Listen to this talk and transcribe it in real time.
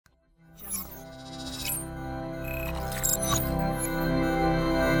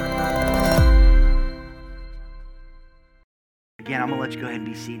to let you go ahead and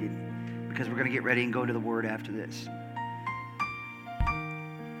be seated because we're going to get ready and go into the Word after this.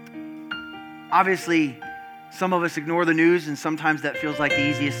 Obviously, some of us ignore the news, and sometimes that feels like the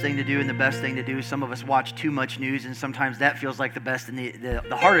easiest thing to do and the best thing to do. Some of us watch too much news, and sometimes that feels like the best and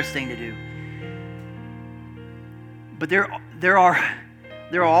the hardest thing to do. But there are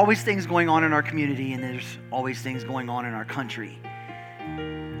always things going on in our community, and there's always things going on in our country.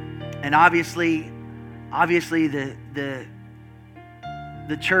 And obviously the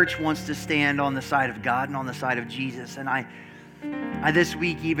church wants to stand on the side of God and on the side of Jesus. And I this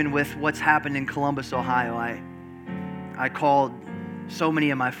week, even with what's happened in Columbus, Ohio, I called so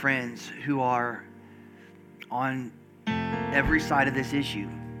many of my friends who are on every side of this issue.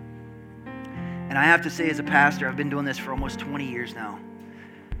 And I have to say, as a pastor, I've been doing this for almost 20 years now.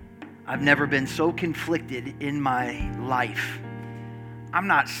 I've never been so conflicted in my life. I'm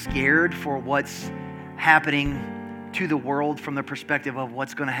not scared for what's happening to the world from the perspective of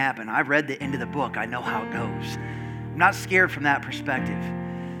what's going to happen. I've read the end of the book. I know how it goes. I'm not scared from that perspective.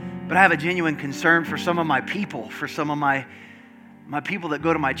 But I have a genuine concern for some of my people, for some of my people that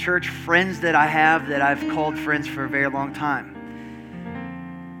go to my church, friends that I have that I've called friends for a very long time.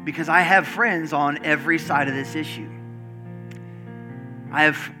 Because I have friends on every side of this issue. I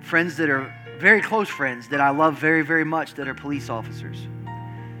have friends that are very close friends that I love very, very much that are police officers.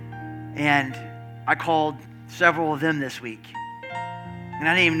 And I called several of them this week. And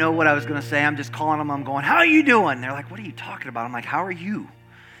I didn't even know what I was going to say. I'm just calling them. I'm going, "How are you doing?" They're like, "What are you talking about?" I'm like, "How are you?"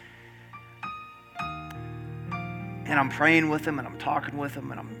 And I'm praying with them and I'm talking with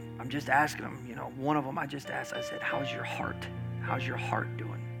them and I'm just asking them, one of them I just asked, I said, "How's your heart? How's your heart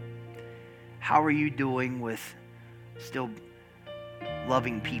doing? How are you doing with still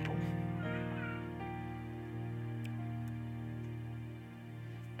loving people?"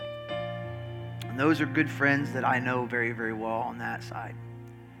 And those are good friends that I know very, very well on that side.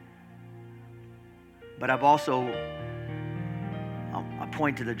 But I've also, I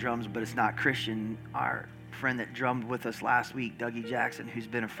point to the drums, but it's not Christian. Our friend that drummed with us last week, Dougie Jackson, who's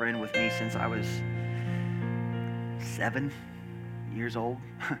been a friend with me since I was 7 years old.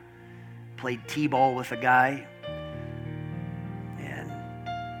 Played t-ball with a guy and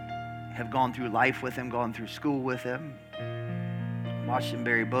have gone through life with him, gone through school with him. Watched him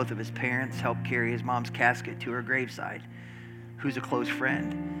bury both of his parents, helped carry his mom's casket to her graveside. Who's a close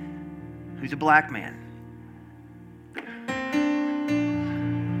friend, who's a black man.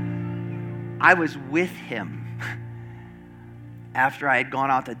 I was with him after I had gone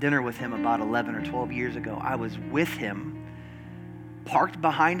out to dinner with him about 11 or 12 years ago. I was with him, parked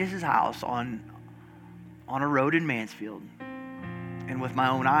behind his house on a road in Mansfield. And with my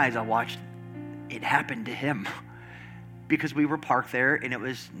own eyes, I watched it happen to him. Because we were parked there and it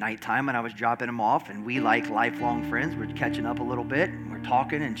was nighttime and I was dropping him off, and we, like lifelong friends, we're catching up a little bit and we're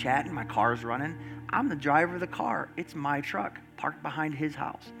talking and chatting. My car's running. I'm the driver of the car. It's my truck parked behind his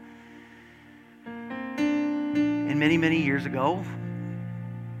house. And many, many years ago,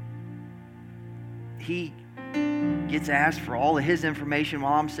 he gets asked for all of his information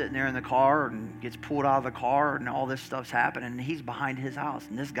while I'm sitting there in the car, and gets pulled out of the car, and all this stuff's happening, and he's behind his house.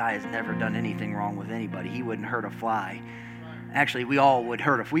 And this guy has never done anything wrong with anybody. He wouldn't hurt a fly. Actually, we all would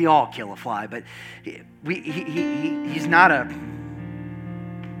hurt if we all kill a fly, but he's not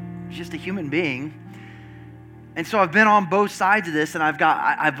he's just a human being. And so I've been on both sides of this, and I've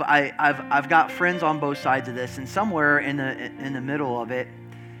got friends on both sides of this, and somewhere in the middle of it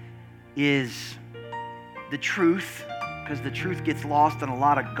is the truth, because the truth gets lost in a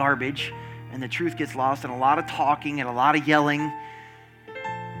lot of garbage, and the truth gets lost in a lot of talking and a lot of yelling.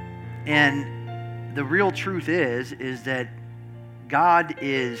 And the real truth is that God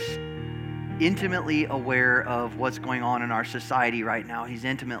is intimately aware of what's going on in our society right now. He's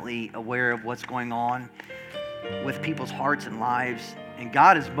intimately aware of what's going on with people's hearts and lives. And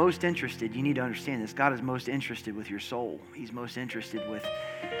God is most interested, you need to understand this, God is most interested with your soul. He's most interested with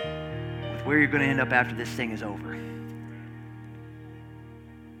where you're going to end up after this thing is over.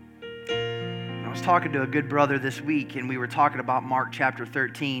 I was talking to a good brother this week, and we were talking about Mark chapter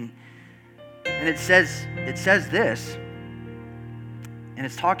 13. And it says this, and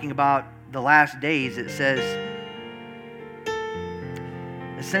it's talking about the last days. It says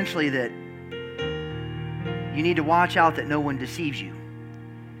essentially that you need to watch out that no one deceives you.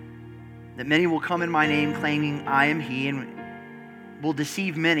 That many will come in my name claiming I am he, and will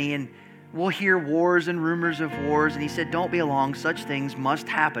deceive many, and we'll hear wars and rumors of wars. And he said, don't be alarmed. Such things must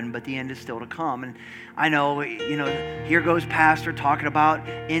happen, but the end is still to come. And I know, here goes pastor talking about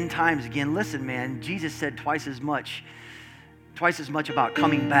end times again. Listen, man, Jesus said twice as much about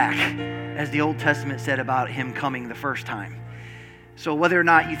coming back as the Old Testament said about him coming the first time. So whether or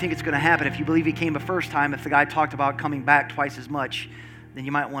not you think it's going to happen, if you believe he came the first time, if the guy talked about coming back twice as much, then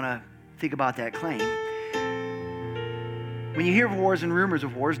you might want to think about that claim. When you hear of wars and rumors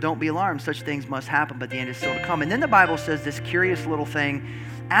of wars, don't be alarmed. Such things must happen, but the end is still to come. And then the Bible says this curious little thing.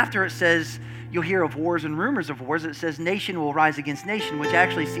 After it says you'll hear of wars and rumors of wars, it says nation will rise against nation, which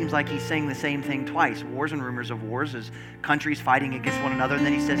actually seems like he's saying the same thing twice. Wars and rumors of wars is countries fighting against one another, and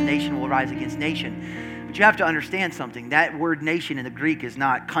then he says nation will rise against nation. But you have to understand something. That word nation in the Greek is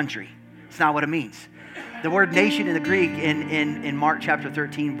not country. It's not what it means. The word nation in the Greek in Mark chapter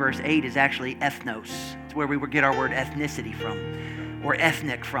 13, verse 8 is actually ethnos. It's where we would get our word ethnicity from, or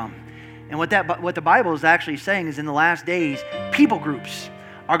ethnic from. And what the Bible is actually saying is in the last days, people groups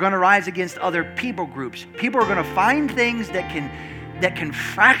are going to rise against other people groups. People are going to find things that can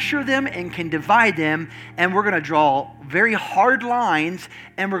fracture them and can divide them, and we're going to draw very hard lines,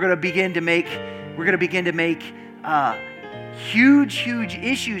 and we're going to begin to make huge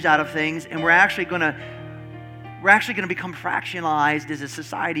issues out of things, and we're actually going to become fractionalized as a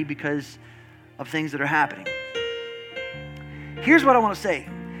society because of things that are happening. Here's what I want to say.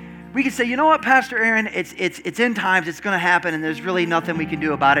 We can say, you know what, Pastor Aaron, it's end times, it's going to happen, and there's really nothing we can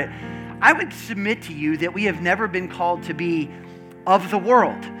do about it. I would submit to you that we have never been called to be of the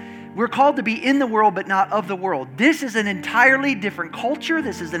world. We're called to be in the world, but not of the world. This is an entirely different culture.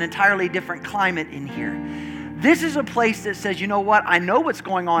 This is an entirely different climate in here. This is a place that says, you know what, I know what's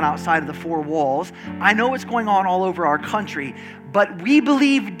going on outside of the four walls. I know what's going on all over our country, but we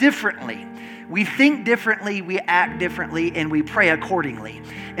believe differently. We think differently, we act differently, and we pray accordingly.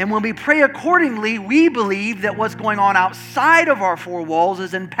 And when we pray accordingly, we believe that what's going on outside of our four walls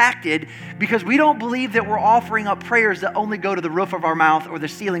is impacted because we don't believe that we're offering up prayers that only go to the roof of our mouth or the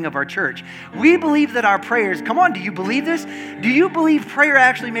ceiling of our church. We believe that our prayers, come on, do you believe this? Do you believe prayer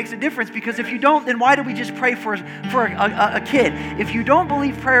actually makes a difference? Because if you don't, then why do we just pray for a kid? If you don't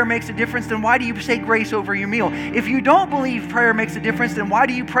believe prayer makes a difference, then why do you say grace over your meal? If you don't believe prayer makes a difference, then why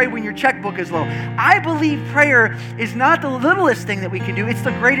do you pray when your checkbook is low? I believe prayer is not the littlest thing that we can do. It's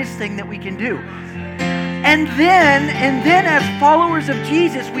the greatest thing that we can do. And then as followers of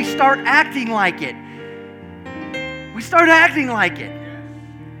Jesus, we start acting like it. We start acting like it.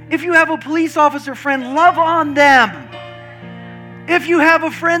 If you have a police officer friend, love on them. If you have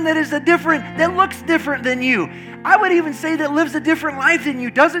a friend that looks different than you, I would even say that lives a different life than you,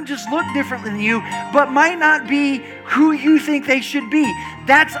 doesn't just look different than you, but might not be who you think they should be.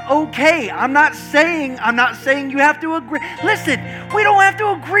 That's okay. I'm not saying you have to agree. Listen, we don't have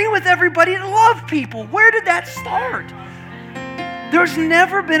to agree with everybody to love people. Where did that start? There's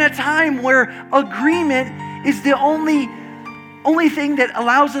never been a time where agreement is the only thing that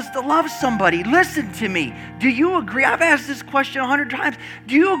allows us to love somebody. Listen to me. Do you agree? I've asked this question 100 times.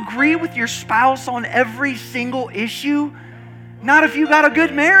 Do you agree with your spouse on every single issue? Not if you got a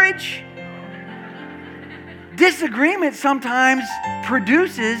good marriage. Disagreement sometimes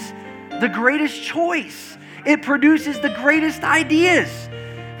produces the greatest choice. It produces the greatest ideas,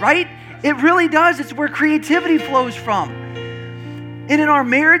 right? It really does. It's where creativity flows from. And in our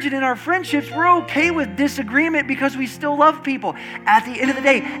marriage and in our friendships, we're okay with disagreement because we still love people. At the end of the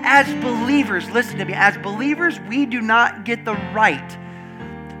day, as believers, listen to me, as believers, we do not get the right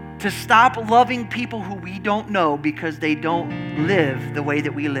to stop loving people who we don't know because they don't live the way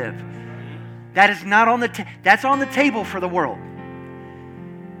that we live. That is not on that's on the table for the world.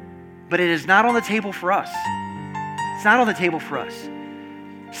 But it is not on the table for us. It's not on the table for us.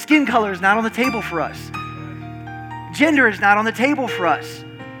 Skin color is not on the table for us. Gender is not on the table for us.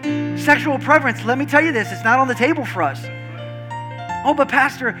 Sexual preference, let me tell you this, it's not on the table for us. Oh, but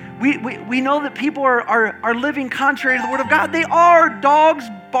Pastor, we know that people are living contrary to the Word of God. They are. Dogs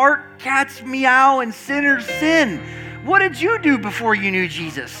bark, cats meow, and sinners sin. What did you do before you knew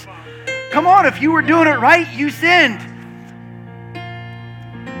Jesus? Come on, if you were doing it right, you sinned.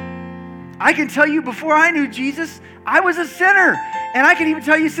 I can tell you before I knew Jesus, I was a sinner. And I can even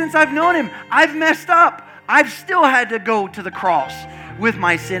tell you since I've known Him, I've messed up. I've still had to go to the cross with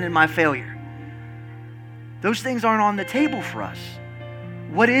my sin and my failure. Those things aren't on the table for us.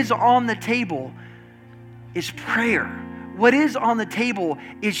 What is on the table is prayer. What is on the table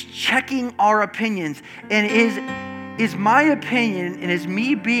is checking our opinions. And is my opinion and is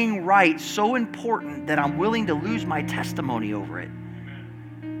me being right so important that I'm willing to lose my testimony over it?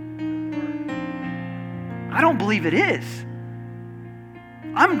 I don't believe it is.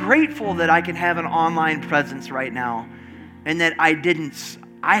 I'm grateful that I can have an online presence right now and that I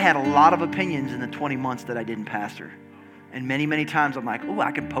had a lot of opinions in the 20 months that I didn't pastor. And many, many times I'm like, oh,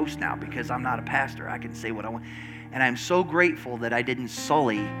 I can post now because I'm not a pastor. I can say what I want. And I'm so grateful that I didn't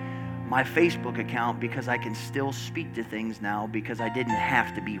sully my Facebook account because I can still speak to things now because I didn't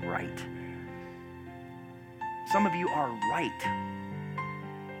have to be right. Some of you are right.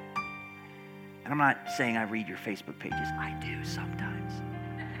 And I'm not saying I read your Facebook pages. I do sometimes.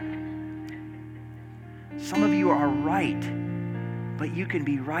 Some of you are right, but you can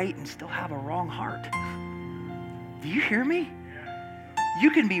be right and still have a wrong heart. Do you hear me? You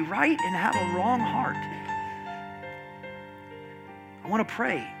can be right and have a wrong heart. I want to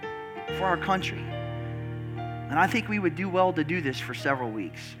pray for our country. And I think we would do well to do this for several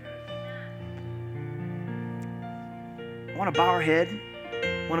weeks. I want to bow our head.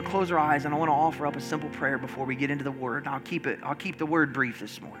 I want to close our eyes, and I want to offer up a simple prayer before we get into the Word. I'll keep the Word brief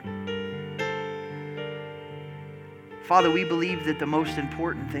this morning. Father, we believe that the most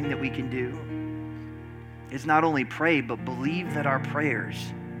important thing that we can do is not only pray, but believe that our prayers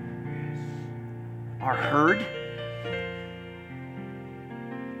are heard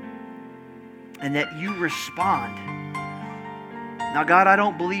and that you respond. Now, God, I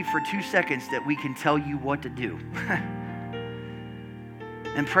don't believe for 2 seconds that we can tell you what to do.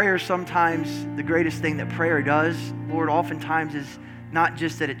 And prayer sometimes, the greatest thing that prayer does, Lord, oftentimes is not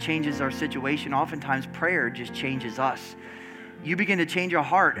just that it changes our situation. Oftentimes prayer just changes us. You begin to change our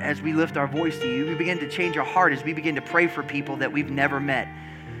heart as we lift our voice to you. You begin to change our heart as we begin to pray for people that we've never met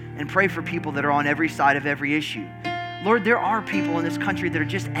and pray for people that are on every side of every issue. Lord, there are people in this country that are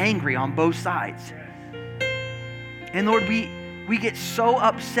just angry on both sides. And Lord, we get so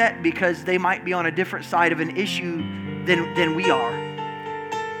upset because they might be on a different side of an issue than we are.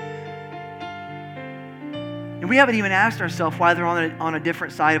 And we haven't even asked ourselves why they're on a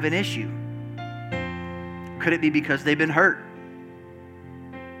different side of an issue. Could it be because they've been hurt?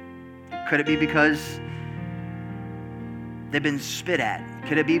 Could it be because they've been spit at?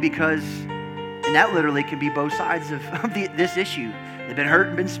 Could it be because, and that literally can be both sides of this issue. They've been hurt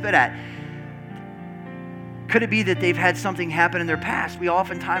and been spit at. Could it be that they've had something happen in their past? We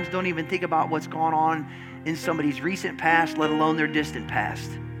oftentimes don't even think about what's gone on in somebody's recent past, let alone their distant past.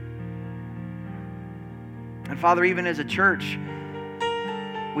 And Father, even as a church,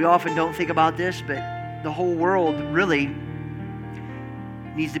 we often don't think about this, but the whole world really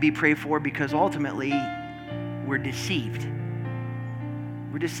needs to be prayed for because ultimately we're deceived.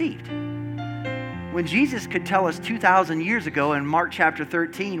 We're deceived. When Jesus could tell us 2,000 years ago in Mark chapter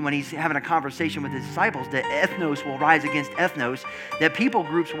 13, when he's having a conversation with his disciples, that ethnos will rise against ethnos, that people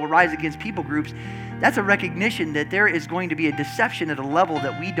groups will rise against people groups, that's a recognition that there is going to be a deception at a level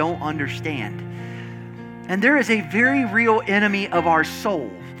that we don't understand. And there is a very real enemy of our soul.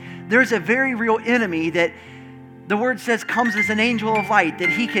 There's a very real enemy that the word says comes as an angel of light, that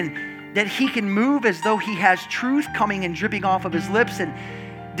he can move as though he has truth coming and dripping off of his lips. And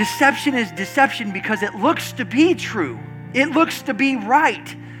deception is deception because it looks to be true. It looks to be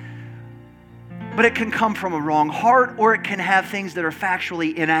right. But it can come from a wrong heart, or it can have things that are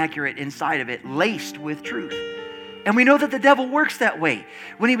factually inaccurate inside of it, laced with truth. And we know that the devil works that way.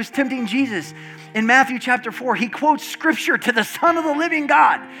 When he was tempting Jesus in Matthew chapter 4, he quotes scripture to the Son of the living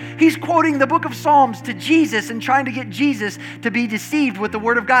God. He's quoting the book of Psalms to Jesus and trying to get Jesus to be deceived with the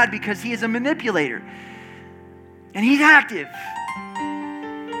word of God because he is a manipulator. And he's active.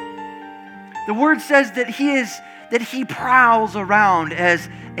 The word says that he prowls around as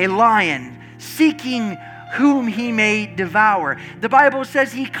a lion, seeking whom he may devour. The Bible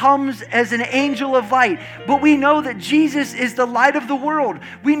says he comes as an angel of light, but we know that Jesus is the light of the world.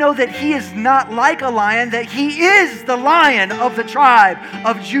 We know that he is not like a lion, that he is the Lion of the tribe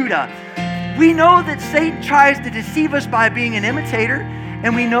of Judah. We know that Satan tries to deceive us by being an imitator,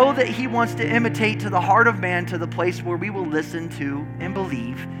 and we know that he wants to imitate to the heart of man, to the place where we will listen to and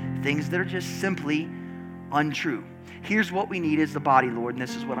believe things that are just simply untrue. Here's what we need as the body, Lord, and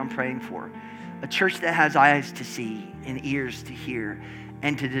this is what I'm praying for. A church that has eyes to see and ears to hear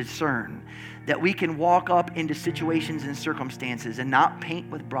and to discern, that we can walk up into situations and circumstances and not paint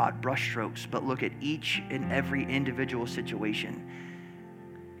with broad brushstrokes, but look at each and every individual situation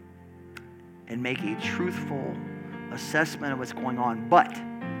and make a truthful assessment of what's going on, but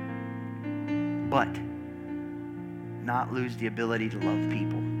not lose the ability to love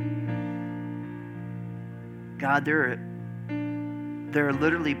people. God, there are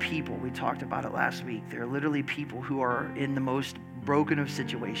literally people, we talked about it last week, there are literally people who are in the most broken of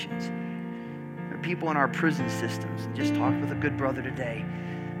situations. There are people in our prison systems, and just talked with a good brother today.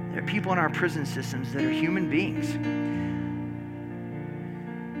 There are people in our prison systems that are human beings.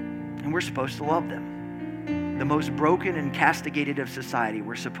 And we're supposed to love them. The most broken and castigated of society,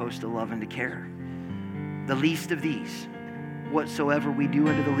 we're supposed to love and to care. The least of these, whatsoever we do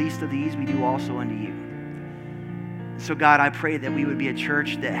unto the least of these, we do also unto you. So God, I pray that we would be a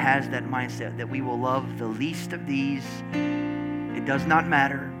church that has that mindset, that we will love the least of these. It does not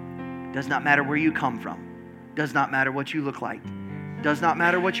matter. It does not matter where you come from. It does not matter what you look like. It does not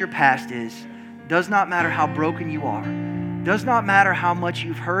matter what your past is. It does not matter how broken you are. It does not matter how much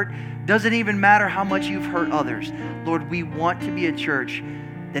you've hurt. It doesn't even matter how much you've hurt others. Lord, we want to be a church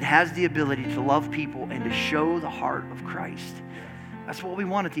that has the ability to love people and to show the heart of Christ. That's what we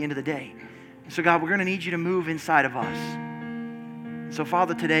want at the end of the day. So God, we're going to need you to move inside of us. So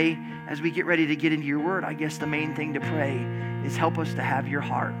Father, today, as we get ready to get into your word, I guess the main thing to pray is help us to have your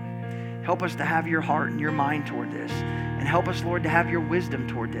heart. Help us to have your heart and your mind toward this. And help us, Lord, to have your wisdom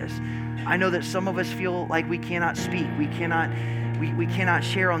toward this. I know that some of us feel like we cannot speak. We cannot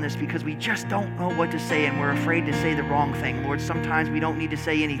share on this because we just don't know what to say and we're afraid to say the wrong thing. Lord, sometimes we don't need to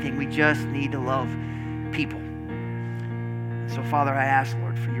say anything. We just need to love people. So Father, I ask,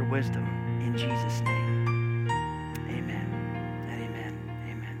 Lord, for your wisdom. In Jesus' name, amen and amen,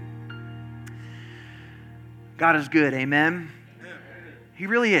 amen. God is good, amen? He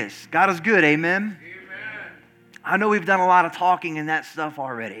really is. God is good, amen? I know we've done a lot of talking and that stuff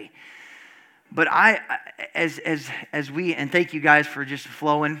already. But as we, and thank you guys for just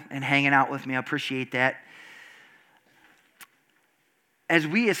flowing and hanging out with me. I appreciate that. As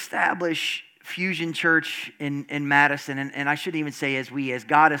we establish Fusion Church in Madison, and I shouldn't even say as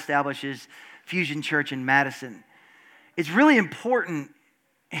God establishes Fusion Church in Madison, it's really important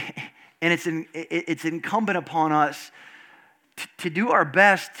and it's incumbent upon us to do our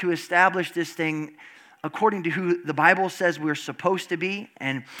best to establish this thing according to who the Bible says we're supposed to be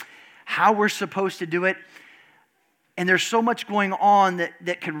and how we're supposed to do it. And there's so much going on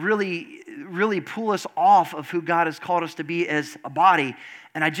that could really pull us off of who God has called us to be as a body.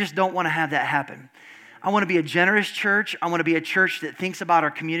 And I just don't want to have that happen. I want to be a generous church. I want to be a church that thinks about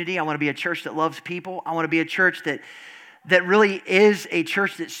our community. I want to be a church that loves people. I want to be a church that really is a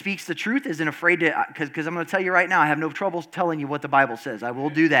church that speaks the truth, isn't afraid to, because I'm going to tell you right now, I have no trouble telling you what the Bible says. I will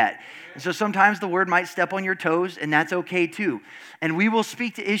do that. And so sometimes the word might step on your toes, and that's okay too. And we will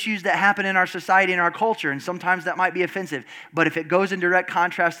speak to issues that happen in our society and our culture, and sometimes that might be offensive. But if it goes in direct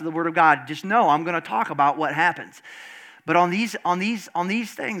contrast to the word of God, just know I'm going to talk about what happens. But on these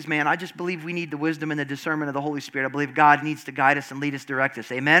things, man, I just believe we need the wisdom and the discernment of the Holy Spirit. I believe God needs to guide us and lead us, direct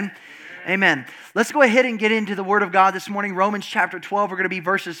us. Amen? Amen. Let's go ahead and get into the Word of God this morning. Romans chapter 12, we're going to be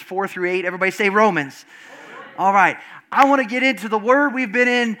verses 4 through 8. Everybody say Romans. All right. I want to get into the Word. We've been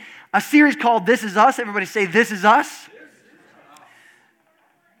in a series called This Is Us. Everybody say This Is Us.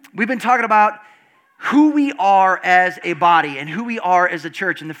 We've been talking about who we are as a body and who we are as a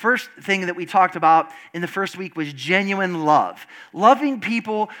church. And the first thing that we talked about in the first week was genuine love. Loving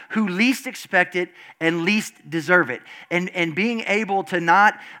people who least expect it and least deserve it. And being able to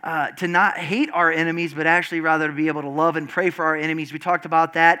not hate our enemies, but actually rather to be able to love and pray for our enemies. We talked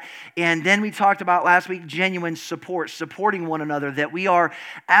about that. And then we talked about last week genuine support, supporting one another, that we are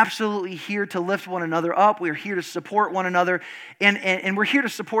absolutely here to lift one another up. We're here to support one another. And we're here to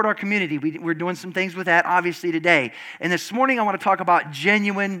support our community. We're doing some things with that, obviously, today. And this morning, I want to talk about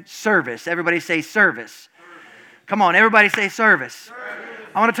genuine service. Everybody say service. Come on, everybody say service.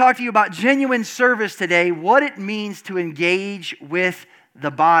 I want to talk to you about genuine service today, what it means to engage with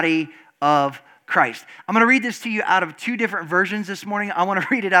the body of Christ. I'm going to read this to you out of two different versions this morning. I want to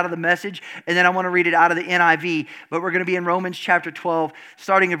read it out of the Message, and then I want to read it out of the NIV. But we're going to be in Romans chapter 12,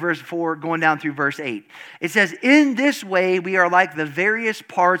 starting at verse 4, going down through verse 8. It says, "In this way we are like the various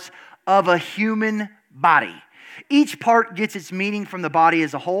parts of a human body. Each part gets its meaning from the body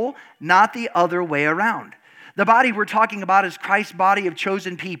as a whole, not the other way around. The body we're talking about is Christ's body of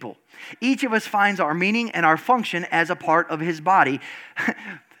chosen people. Each of us finds our meaning and our function as a part of his body."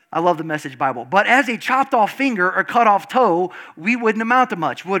 I love the Message Bible. "But as a chopped off finger or cut off toe, we wouldn't amount to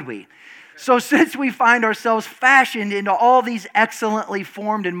much, would we? So since we find ourselves fashioned into all these excellently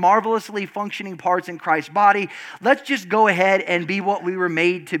formed and marvelously functioning parts in Christ's body, let's just go ahead and be what we were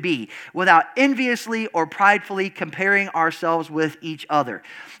made to be, without enviously or pridefully comparing ourselves with each other,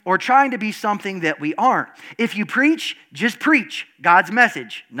 or trying to be something that we aren't. If you preach, just preach God's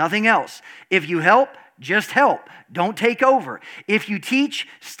message, nothing else. If you help, just help. Don't take over. If you teach,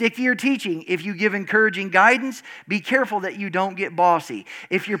 stick to your teaching. If you give encouraging guidance, be careful that you don't get bossy.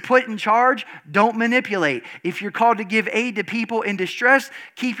 If you're put in charge, don't manipulate. If you're called to give aid to people in distress,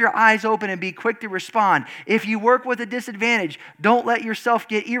 keep your eyes open and be quick to respond. If you work with a disadvantage, don't let yourself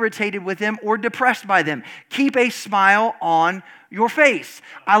get irritated with them or depressed by them. Keep a smile on your face."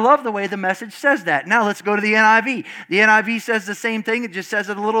 I love the way the Message says that. Now let's go to the NIV. The NIV says the same thing. It just says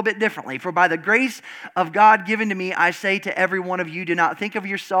it a little bit differently. "For by the grace of God given to me, I say to every one of you, do not think of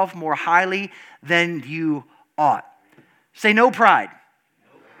yourself more highly than you ought." Say no pride.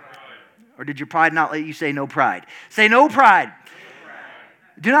 Or did your pride not let you say no pride? Say no pride.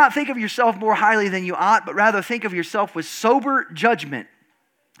 Do not think of yourself more highly than you ought, but rather think of yourself with sober judgment,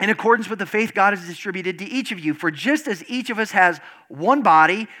 in accordance with the faith God has distributed to each of you. For just as each of us has one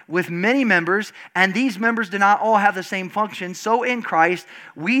body with many members, and these members do not all have the same function, so in Christ,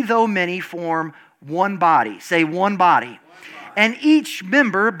 we, though many, form one body. Say one body. And each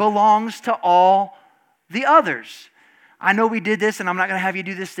member belongs to all the others. I know we did this, and I'm not going to have you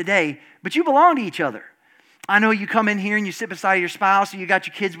do this today, but you belong to each other. I know you come in here and you sit beside your spouse, or you got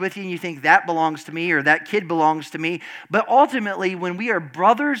your kids with you, and you think that belongs to me or that kid belongs to me. But ultimately, when we are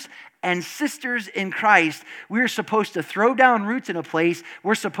brothers and sisters in Christ, we're supposed to throw down roots in a place,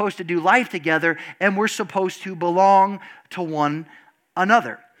 we're supposed to do life together, and we're supposed to belong to one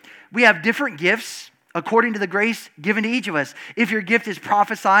another. We have different gifts according to the grace given to each of us. If your gift is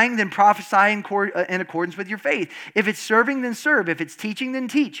prophesying, then prophesy in accordance with your faith. If it's serving, then serve. If it's teaching, then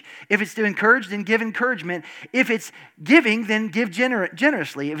teach. If it's to encourage, then give encouragement. If it's giving, then give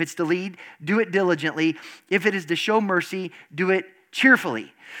generously. If it's to lead, do it diligently. If it is to show mercy, do it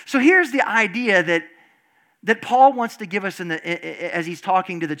cheerfully. So here's the idea that Paul wants to give us as he's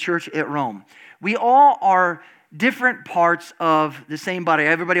talking to the church at Rome. We all are different parts of the same body.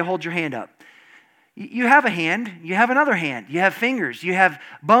 Everybody hold your hand up. You have a hand, you have another hand, you have fingers, you have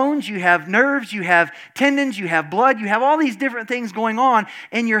bones, you have nerves, you have tendons, you have blood, you have all these different things going on,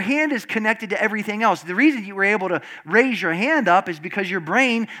 and your hand is connected to everything else. The reason you were able to raise your hand up is because your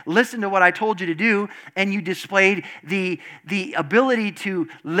brain listened to what I told you to do, and you displayed the ability to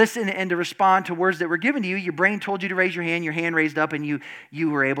listen and to respond to words that were given to you. Your brain told you to raise your hand raised up, and you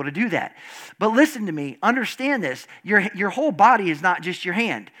were able to do that. But listen to me, understand this, your whole body is not just your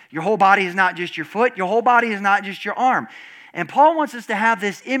hand. Your whole body is not just your foot. Your whole body is not just your arm. And Paul wants us to have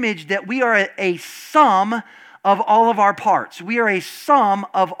this image that we are a sum of all of our parts. We are a sum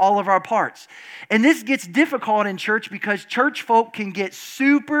of all of our parts. And this gets difficult in church because church folk can get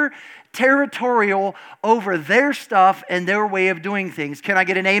super territorial over their stuff and their way of doing things. Can I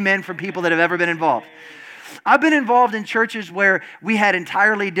get an amen from people that have ever been involved? I've been involved in churches where we had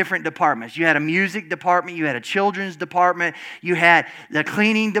entirely different departments. You had a music department, you had a children's department, you had the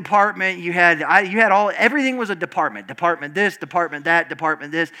cleaning department, everything was a department. Department this, department that,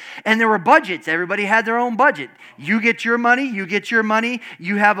 department this. And there were budgets. Everybody had their own budget. You get your money,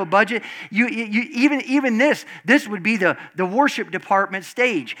 you have a budget. Even this would be the worship department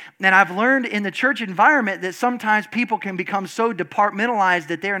stage. And I've learned in the church environment that sometimes people can become so departmentalized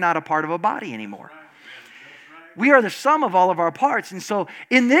that they're not a part of a body anymore. We are the sum of all of our parts. And so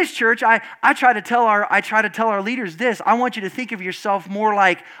in this church, I try to tell our leaders this. I want you to think of yourself more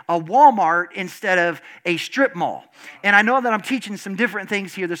like a Walmart instead of a strip mall. And I know that I'm teaching some different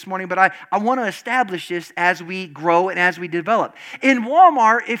things here this morning, but I want to establish this as we grow and as we develop. In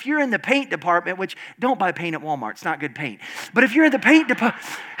Walmart, if you're in the paint department, which don't buy paint at Walmart, it's not good paint. But if you're in the paint department,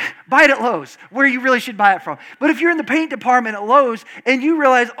 buy it at Lowe's, where you really should buy it from. But if you're in the paint department at Lowe's and you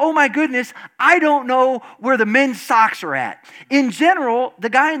realize, oh my goodness, I don't know where the men's socks are at. In general, the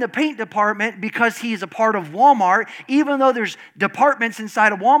guy in the paint department, because he's a part of Walmart, even though there's departments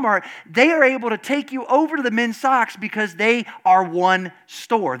inside of Walmart, they are able to take you over to the men's socks because they are one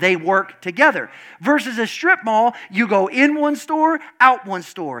store. They work together. Versus a strip mall, you go in one store, out one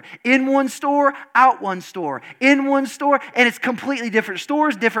store. In one store, out one store. In one store, and it's completely different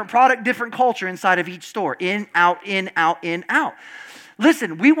stores, different product, different culture inside of each store. In, out, in, out, in, out.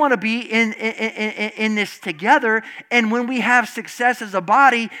 Listen, we want to be in this together, and when we have success as a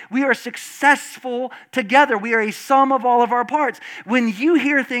body, we are successful together. We are a sum of all of our parts. When you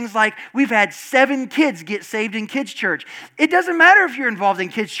hear things like, we've had 7 kids get saved in kids' church, it doesn't matter if you're involved in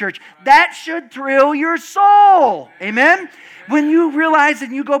kids' church. That should thrill your soul. Amen? When you realize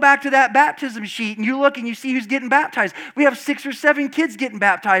and you go back to that baptism sheet and you look and you see who's getting baptized, we have 6 or 7 kids getting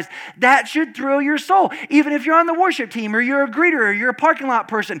baptized. That should thrill your soul. Even if you're on the worship team or you're a greeter or you're a parking lot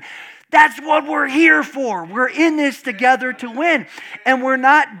person, that's what we're here for. We're in this together to win. And we're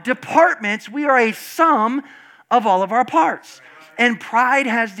not departments. We are a sum of all of our parts. And pride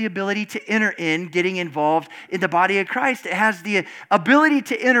has the ability to enter in getting involved in the body of Christ. It has the ability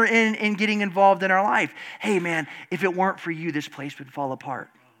to enter in getting involved in our life. Hey man, if it weren't for you, this place would fall apart.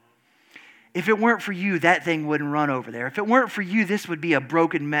 If it weren't for you, that thing wouldn't run over there. If it weren't for you, this would be a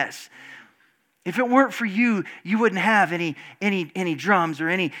broken mess. If it weren't for you, you wouldn't have any drums or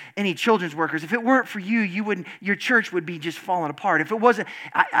any children's workers. If it weren't for you, your church would be just falling apart. If it wasn't,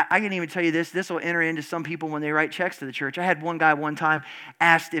 I can even tell you this will enter into some people when they write checks to the church. I had one guy one time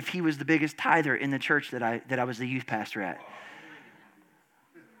asked if he was the biggest tither in the church that I was the youth pastor at.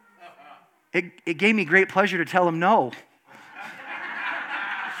 It gave me great pleasure to tell him no.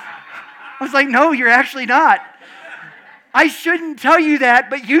 I was like, no, you're actually not. I shouldn't tell you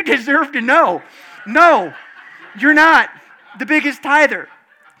that, but you deserve to know. No, you're not the biggest tither.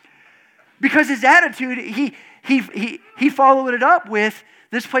 Because his attitude, he followed it up with,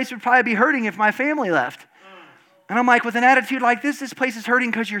 this place would probably be hurting if my family left. And I'm like, with an attitude like this place is hurting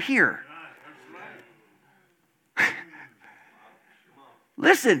because you're here.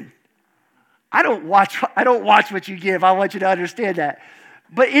 Listen, I don't watch what you give. I want you to understand that.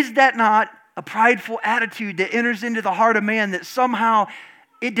 But is that not a prideful attitude that enters into the heart of man, that somehow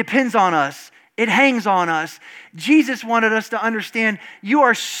it depends on us? It hangs on us. Jesus wanted us to understand you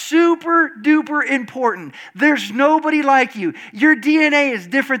are super duper important. There's nobody like you. Your DNA is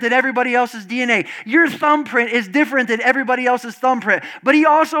different than everybody else's DNA. Your thumbprint is different than everybody else's thumbprint. But he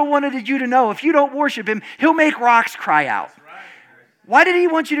also wanted you to know if you don't worship him, he'll make rocks cry out. Why did he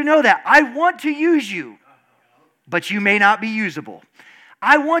want you to know that? I want to use you, but you may not be usable.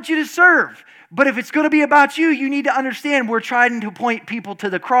 I want you to serve. But if it's going to be about you, you need to understand we're trying to point people to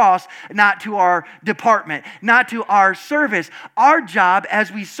the cross, not to our department, not to our service. Our job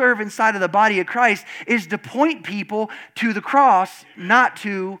as we serve inside of the body of Christ is to point people to the cross, not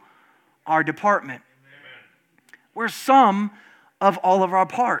to our department. We're sum of all of our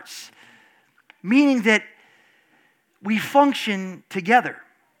parts, meaning that we function together.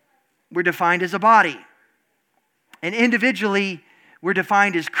 We're defined as a body. And individually, we're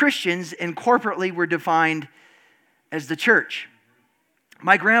defined as Christians, and corporately, we're defined as the church.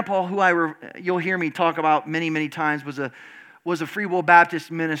 My grandpa, who you'll hear me talk about many, many times, was a Free Will Baptist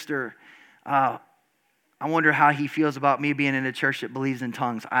minister. I wonder how he feels about me being in a church that believes in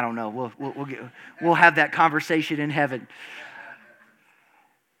tongues. I don't know. We'll have that conversation in heaven.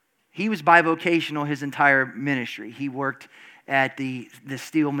 He was bivocational his entire ministry. He worked at the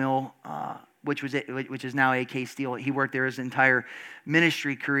steel mill, which is now AK Steel. He worked there his entire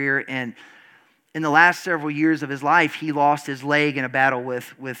ministry career, and in the last several years of his life, he lost his leg in a battle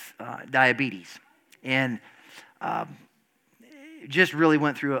with diabetes, and just really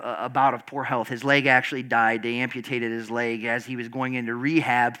went through a bout of poor health. His leg actually died. They amputated his leg as he was going into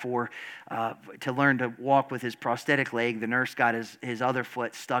rehab to learn to walk with his prosthetic leg. The nurse got his other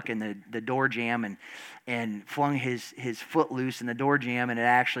foot stuck in the door jamb and flung his foot loose in the door jamb, and it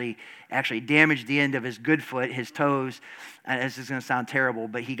actually damaged the end of his good foot, his toes. And this is going to sound terrible,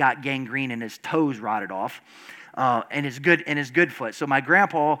 but he got gangrene and his toes rotted off, and his good foot. So my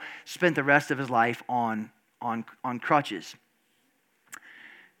grandpa spent the rest of his life on crutches.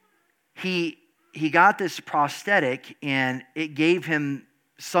 He got this prosthetic, and it gave him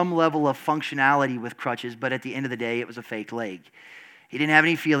some level of functionality with crutches, but at the end of the day, it was a fake leg. He didn't have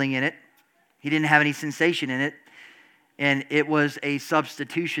any feeling in it. He didn't have any sensation in it, and it was a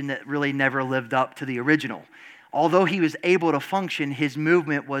substitution that really never lived up to the original. Although he was able to function, his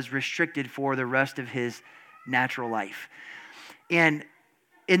movement was restricted for the rest of his natural life. And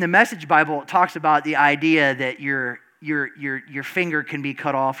in the Message Bible, it talks about the idea that your finger can be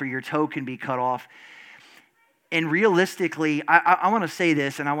cut off or your toe can be cut off. And realistically, I want to say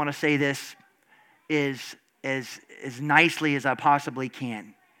this, and I want to say this as nicely as I possibly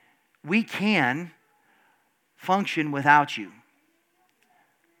can. We can function without you,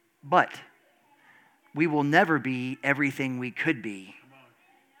 but we will never be everything we could be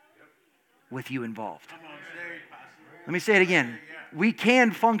with you involved. Let me say it again. We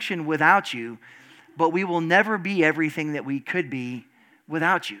can function without you, but we will never be everything that we could be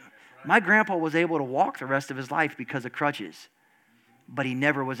without you. My grandpa was able to walk the rest of his life because of crutches, but he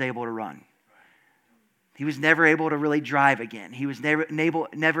never was able to run. He was never able to really drive again. He was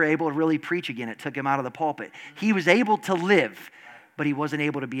never able to really preach again. It took him out of the pulpit. He was able to live, but he wasn't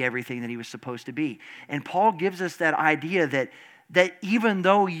able to be everything that he was supposed to be. And Paul gives us that idea that even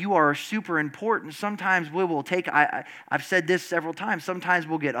though you are super important, sometimes we will take, I've said this several times, sometimes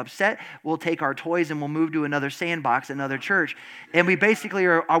we'll get upset, we'll take our toys and we'll move to another sandbox, another church, and we basically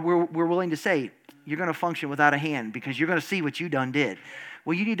we're willing to say, you're going to function without a hand because you're going to see what you done did.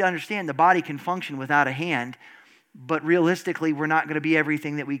 Well, you need to understand the body can function without a hand, but realistically, we're not going to be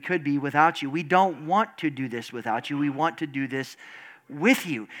everything that we could be without you. We don't want to do this without you. We want to do this with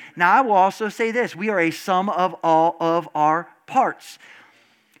you. Now, I will also say this. We are a sum of all of our parts.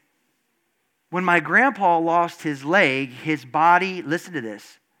 When my grandpa lost his leg, his body, listen to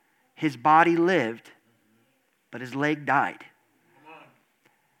this, his body lived, but his leg died.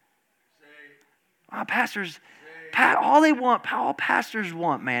 Pastors, all pastors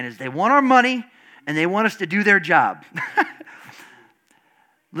want, man, is they want our money and they want us to do their job.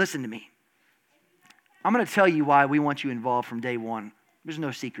 Listen to me. I'm going to tell you why we want you involved from day one. There's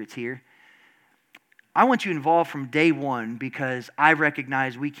no secrets here. I want you involved from day one because I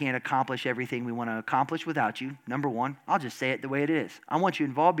recognize we can't accomplish everything we want to accomplish without you. Number one, I'll just say it the way it is. I want you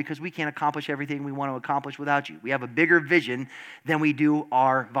involved because we can't accomplish everything we want to accomplish without you. We have a bigger vision than we do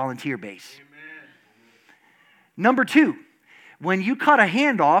our volunteer base. Amen. Number two, when you cut a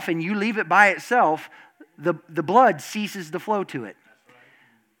hand off and you leave it by itself, the blood ceases to flow to it.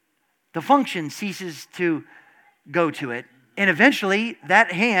 The function ceases to go to it. And eventually,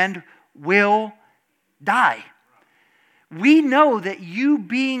 that hand will die. We know that you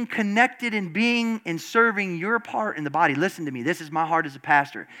being connected and being and serving your part in the body, listen to me, this is my heart as a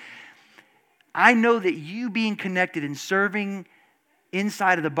pastor. I know that you being connected and serving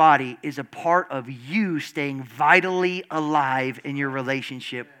inside of the body is a part of you staying vitally alive in your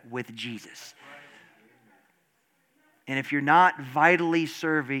relationship with Jesus. And if you're not vitally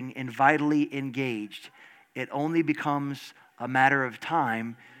serving and vitally engaged, it only becomes a matter of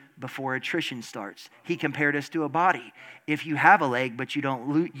time before attrition starts. He compared us to a body. If you have a leg but you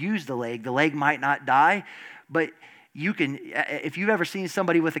don't use the leg might not die, but you can, if you've ever seen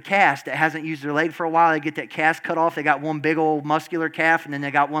somebody with a cast that hasn't used their leg for a while, they get that cast cut off, they got one big old muscular calf and then they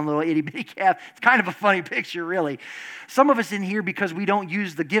got one little itty bitty calf. It's kind of a funny picture, really. Some of us in here, because we don't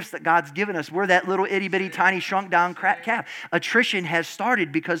use the gifts that God's given us, we're that little itty bitty tiny shrunk down calf. Attrition has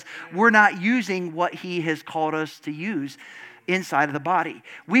started because we're not using what He has called us to use inside of the body.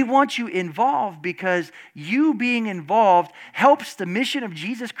 We want you involved because you being involved helps the mission of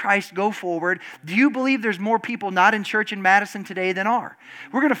Jesus Christ go forward. Do you believe there's more people not in church in Madison today than are?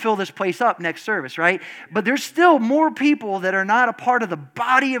 We're going to fill this place up next service, right? But there's still more people that are not a part of the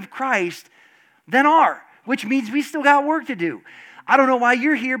body of Christ than are, which means we still got work to do. I don't know why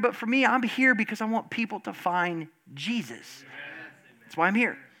you're here, but for me, I'm here because I want people to find Jesus. That's why I'm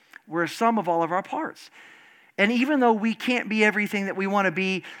here. We're a sum of all of our parts. And even though we can't be everything that we want to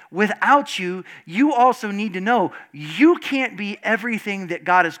be without you, you also need to know you can't be everything that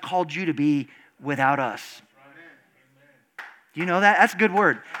God has called you to be without us. Do you know that? That's a good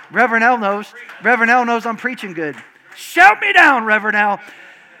word. Reverend L knows. Reverend L knows I'm preaching good. Shout me down, Reverend L.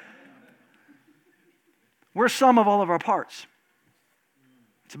 We're some of all of our parts.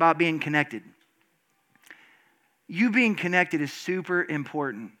 It's about being connected. You being connected is super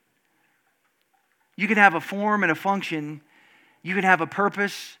important. You can have a form and a function. You can have a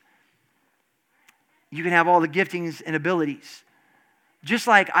purpose. You can have all the giftings and abilities. Just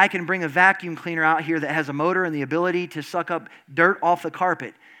like I can bring a vacuum cleaner out here that has a motor and the ability to suck up dirt off the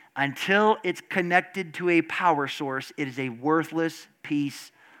carpet. Until it's connected to a power source, it is a worthless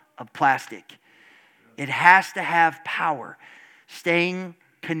piece of plastic. It has to have power. Staying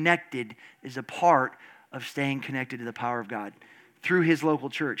connected is a part of staying connected to the power of God through His local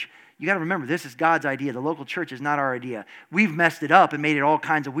church. You got to remember, this is God's idea. The local church is not our idea. We've messed it up and made it all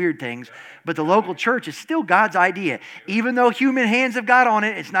kinds of weird things, but the local church is still God's idea. Even though human hands have got on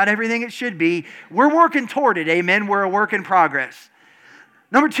it, it's not everything it should be. We're working toward it, amen? We're a work in progress.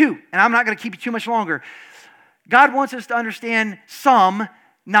 Number two, and I'm not going to keep you too much longer, God wants us to understand some,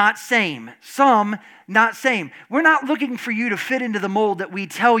 not same. Some, not same. We're not looking for you to fit into the mold that we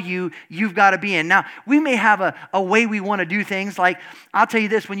tell you you've got to be in. Now, we may have a way we want to do things. Like, I'll tell you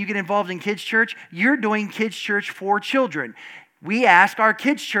this, when you get involved in kids' church, you're doing kids' church for children. We ask our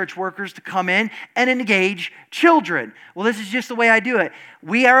kids' church workers to come in and engage children. Well, this is just the way I do it.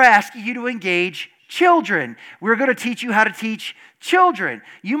 We are asking you to engage children. We're going to teach you how to teach children.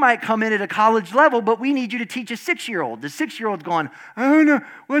 You might come in at a college level, but we need you to teach a 6-year-old. The 6-year-old's going, I don't know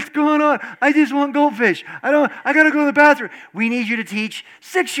what's going on. I just want goldfish. I got to go to the bathroom. We need you to teach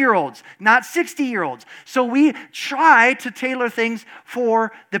 6-year-olds, not 60-year-olds. So we try to tailor things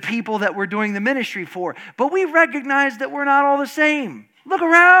for the people that we're doing the ministry for. But we recognize that we're not all the same. Look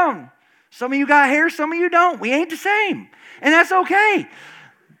around. Some of you got hair, some of you don't. We ain't the same. And that's okay.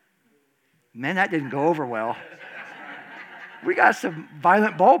 Man, that didn't go over well. We got some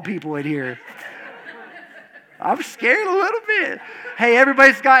violent bald people in here. I'm scared a little bit. Hey,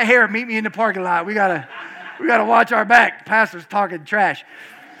 everybody's got hair. Meet me in the parking lot. We gotta watch our back. The pastor's talking trash.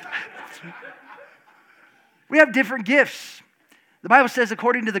 We have different gifts. The Bible says,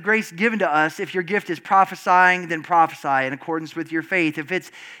 according to the grace given to us, if your gift is prophesying, then prophesy in accordance with your faith. If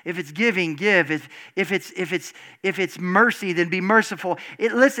it's giving, give. If it's mercy, then be merciful.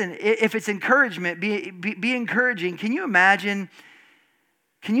 Listen, if it's encouragement, be encouraging. Can you imagine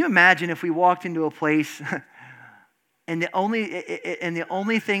if we walked into a place and the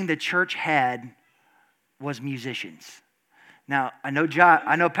only thing the church had was musicians? Now, I know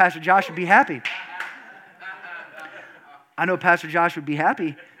Pastor Josh would be happy. I know Pastor Josh would be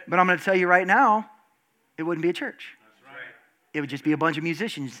happy, but I'm going to tell you right now, it wouldn't be a church. That's right. It would just be a bunch of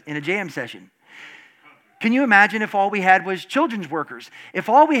musicians in a jam session. Can you imagine if all we had was children's workers? If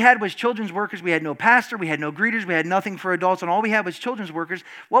all we had was children's workers, we had no pastor, we had no greeters, we had nothing for adults, and all we had was children's workers,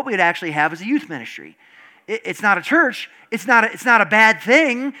 what we'd actually have is a youth ministry. It's not a church. It's not a bad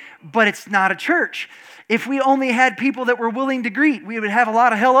thing, but it's not a church. If we only had people that were willing to greet, we would have a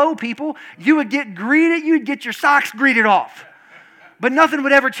lot of hello people. You would get greeted, you'd get your socks greeted off. But nothing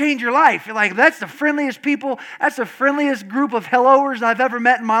would ever change your life. You're like, that's the friendliest people, that's the friendliest group of helloers I've ever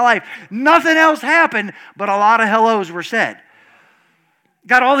met in my life. Nothing else happened, but a lot of hellos were said.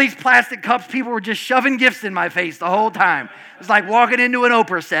 Got all these plastic cups, people were just shoving gifts in my face the whole time. It was like walking into an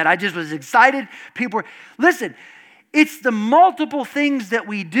Oprah set. I just was excited. Listen, it's the multiple things that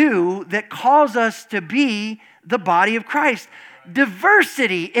we do that cause us to be the body of Christ.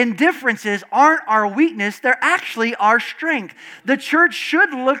 Diversity and differences aren't our weakness, they're actually our strength. The church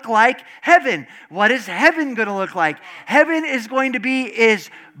should look like heaven. What is heaven going to look like? Heaven is going to be as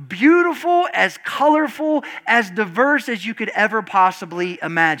beautiful, as colorful, as diverse as you could ever possibly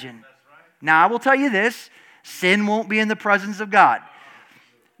imagine. Now, I will tell you this, sin won't be in the presence of God,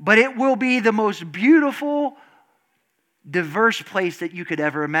 but it will be the most beautiful, diverse place that you could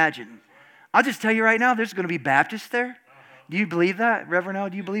ever imagine. I'll just tell you right now, there's going to be Baptists there. Do you believe that, Reverend Al?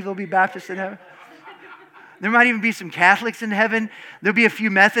 Do you believe there'll be Baptists in heaven? There might even be some Catholics in heaven. There'll be a few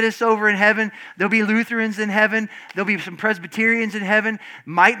Methodists over in heaven. There'll be Lutherans in heaven. There'll be some Presbyterians in heaven.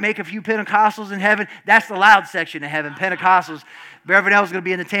 Might make a few Pentecostals in heaven. That's the loud section of heaven, Pentecostals. Reverend Al's going to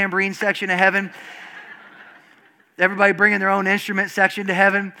be in the tambourine section of heaven. Everybody bringing their own instrument section to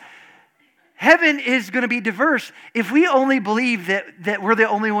heaven. Heaven is going to be diverse. If we only believe that we're the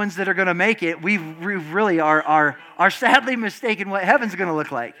only ones that are going to make it, we really are sadly mistaken what heaven's going to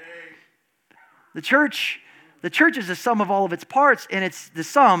look like. The church is the sum of all of its parts, and it's the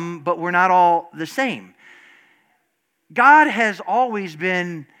sum, but we're not all the same. God has always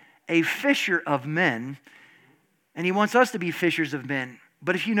been a fisher of men, and He wants us to be fishers of men.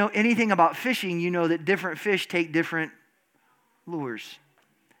 But if you know anything about fishing, you know that different fish take different lures.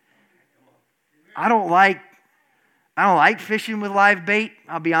 I don't like fishing with live bait.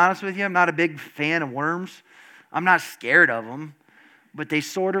 I'll be honest with you. I'm not a big fan of worms. I'm not scared of them, but they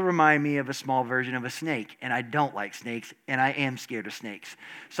sort of remind me of a small version of a snake, and I don't like snakes, and I am scared of snakes.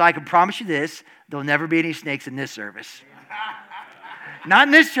 So I can promise you this, there'll never be any snakes in this service. Not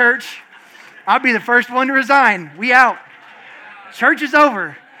in this church. I'll be the first one to resign. We out. Church is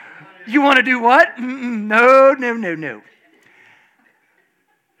over. You want to do what? No.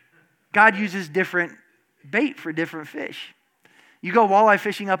 God uses different bait for different fish. You go walleye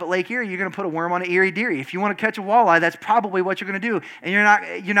fishing up at Lake Erie, you're going to put a worm on an Erie Deary. If you want to catch a walleye, that's probably what you're going to do. And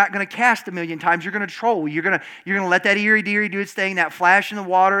you're not going to cast a million times. You're going to troll. You're going to let that Erie Deary do its thing, that flash in the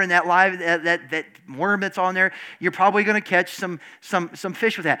water and that live that worm that's on there. You're probably going to catch some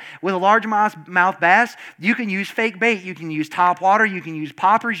fish with that. With a largemouth bass, you can use fake bait. You can use top water. You can use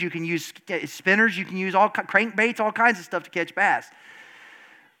poppers. You can use spinners. You can use all crankbaits, all kinds of stuff to catch bass.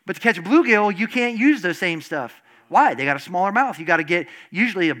 But to catch a bluegill, you can't use the same stuff. Why? They got a smaller mouth. You got to get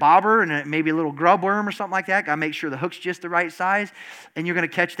usually a bobber and maybe a little grub worm or something like that. Got to make sure the hook's just the right size. And you're going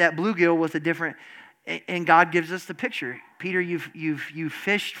to catch that bluegill with a different, and God gives us the picture. Peter, you've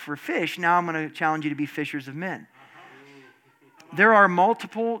fished for fish. Now I'm going to challenge you to be fishers of men. There are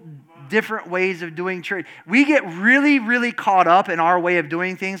multiple different ways of doing church. We get really, really caught up in our way of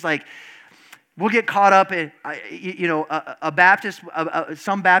doing things. Like, we'll get caught up in, a Baptist,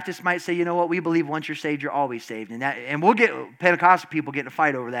 some Baptists might say, you know what, we believe once you're saved, you're always saved. And we'll get Pentecostal people get in a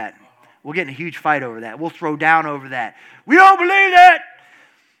fight over that. We'll get in a huge fight over that. We'll throw down over that. We don't believe that.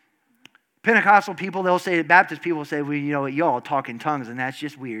 Pentecostal people, they'll say, Baptist people will say, well, you know what, y'all talk in tongues, and that's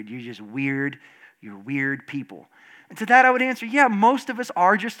just weird. You're just weird. You're weird people. And to that I would answer, yeah, most of us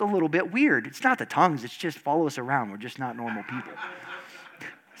are just a little bit weird. It's not the tongues. It's just follow us around. We're just not normal people.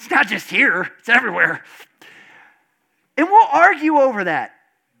 It's not just here, it's everywhere. And we'll argue over that.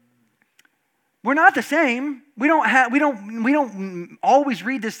 We're not the same. We don't always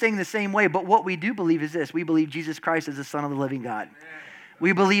read this thing the same way, but what we do believe is this. We believe Jesus Christ is the Son of the living God.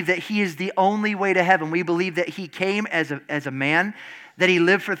 We believe that He is the only way to heaven. We believe that He came as a man, that He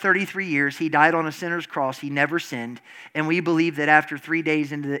lived for 33 years. He died on a sinner's cross. He never sinned. And we believe that after 3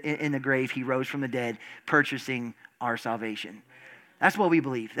 days in the grave, He rose from the dead, purchasing our salvation. That's what we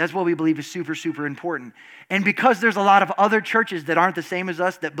believe. That's what we believe is super, super important. And because there's a lot of other churches that aren't the same as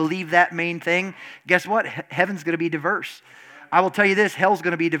us that believe that main thing, guess what? Heaven's going to be diverse. I will tell you this, hell's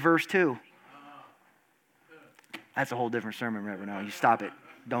going to be diverse too. That's a whole different sermon, Reverend. No, you stop it.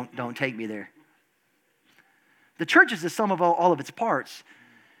 Don't take me there. The church is the sum of all of its parts.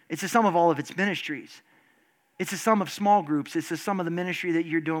 It's the sum of all of its ministries. It's the sum of small groups. It's the sum of the ministry that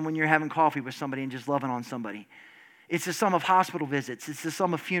you're doing when you're having coffee with somebody and just loving on somebody. It's the sum of hospital visits. It's the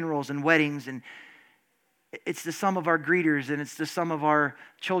sum of funerals and weddings. And it's the sum of our greeters. And it's the sum of our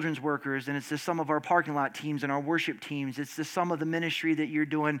children's workers. And it's the sum of our parking lot teams and our worship teams. It's the sum of the ministry that you're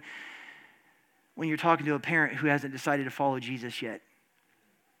doing when you're talking to a parent who hasn't decided to follow Jesus yet.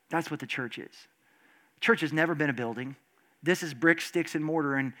 That's what the church is. Church has never been a building. This is bricks, sticks, and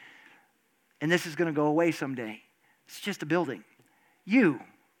mortar, and this is going to go away someday. It's just a building. You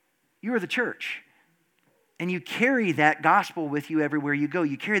are the church. And you carry that gospel with you everywhere you go.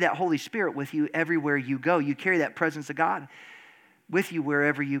 You carry that Holy Spirit with you everywhere you go. You carry that presence of God with you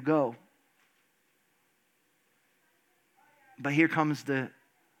wherever you go. But here comes the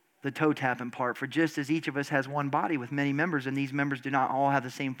toe tapping part. For just as each of us has one body with many members, and these members do not all have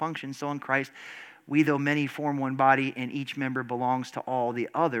the same function, so in Christ, we, though many, form one body, and each member belongs to all the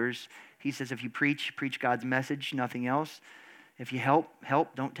others. He says, if you preach God's message, nothing else. If you help,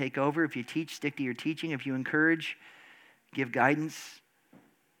 don't take over. If you teach, stick to your teaching. If you encourage, give guidance.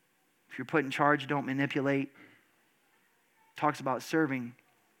 If you're put in charge, don't manipulate. Talks about serving.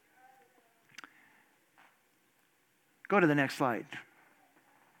 Go to the next slide.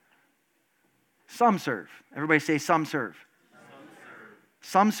 Some serve. Everybody say some serve.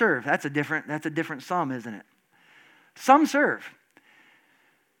 Some serve. That's a different some, isn't it? Some serve.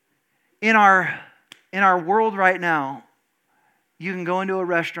 In our world right now, you can go into a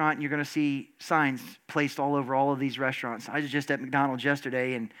restaurant and you're going to see signs placed all over all of these restaurants. I was just at McDonald's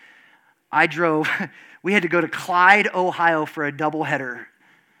yesterday and we had to go to Clyde, Ohio for a doubleheader.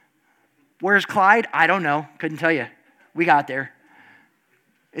 Where's Clyde? I don't know. Couldn't tell you. We got there.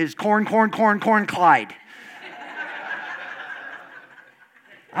 It's corn, Clyde.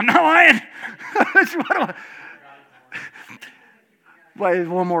 I'm not lying.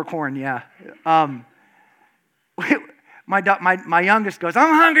 One more corn, yeah. My youngest goes,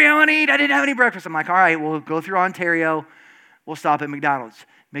 I'm hungry, I want to eat. I didn't have any breakfast. I'm like, all right, we'll go through Ontario. We'll stop at McDonald's.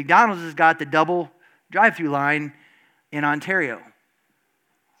 McDonald's has got the double drive-through line in Ontario.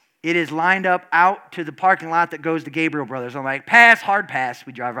 It is lined up out to the parking lot that goes to Gabriel Brothers. I'm like, hard pass.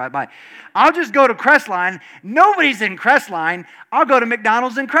 We drive right by. I'll just go to Crestline. Nobody's in Crestline. I'll go to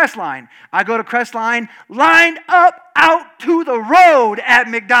McDonald's in Crestline. I go to Crestline, lined up out to the road at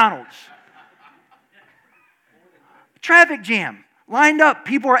McDonald's. Traffic jam. Lined up.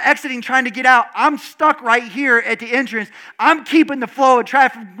 People are exiting, trying to get out. I'm stuck right here at the entrance. I'm keeping the flow of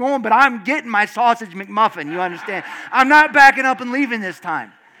traffic going, but I'm getting my sausage McMuffin. You understand? I'm not backing up and leaving this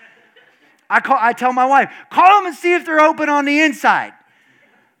time. I tell my wife, call them and see if they're open on the inside.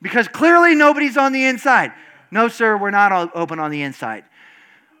 Because clearly nobody's on the inside. No, sir, we're not open on the inside.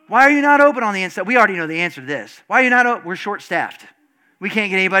 Why are you not open on the inside? We already know the answer to this. Why are you not open? We're short-staffed. We can't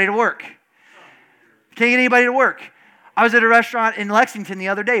get anybody to work. I was at a restaurant in Lexington the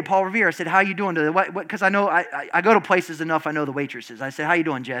other day, Paul Revere. I said, how you doing today? Because I know I go to places enough, I know the waitresses. I said, how you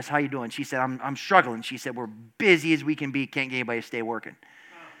doing, Jess? How you doing? She said, I'm struggling. She said, we're busy as we can be. Can't get anybody to stay working.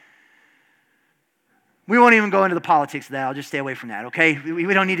 We won't even go into the politics of that. I'll just stay away from that, okay?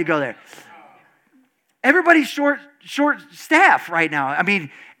 We don't need to go there. Everybody's short staff right now. I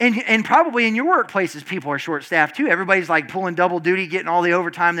mean, and probably in your workplaces, people are short staffed too. Everybody's like pulling double duty, getting all the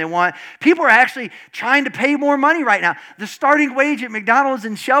overtime they want. People are actually trying to pay more money right now. The starting wage at McDonald's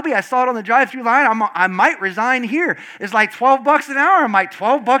in Shelby, I saw it on the drive-through line. I might resign here. It's like $12 an hour. I'm like,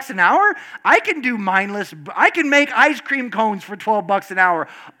 $12 an hour? I can make ice cream cones for $12 an hour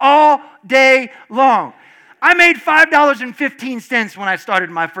all day long. I made $5.15 when I started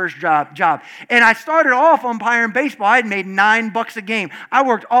my first job. And I started off umpiring baseball. I had made $9 a game. I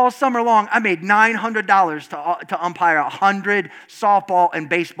worked all summer long. I made $900 to umpire 100 softball and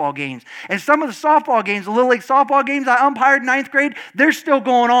baseball games. And some of the softball games, the Little League softball games I umpired in 9th grade, they're still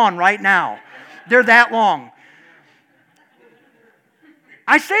going on right now. They're that long.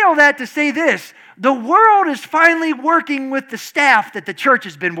 I say all that to say this. The world is finally working with the staff that the church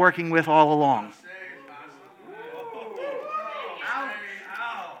has been working with all along.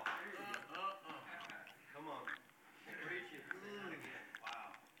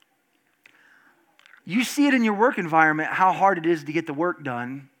 You see it in your work environment, how hard it is to get the work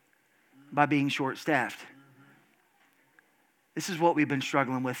done by being short-staffed. This is what we've been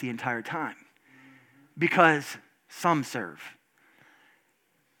struggling with the entire time. Because some serve.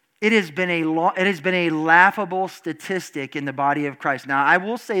 It has been a laughable statistic in the body of Christ. Now, I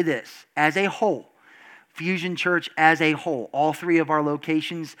will say this, as a whole, Fusion Church as a whole, all three of our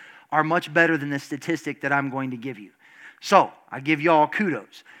locations are much better than the statistic that I'm going to give you. So, I give you all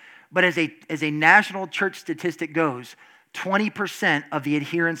kudos. But as a national church statistic goes, 20% of the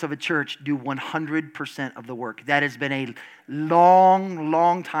adherents of a church do 100% of the work. That has been a long,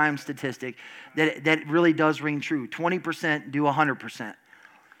 long time statistic that really does ring true. 20% do 100%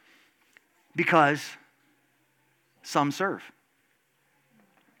 because some serve.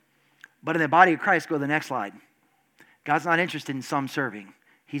 But in the body of Christ, go to the next slide. God's not interested in some serving.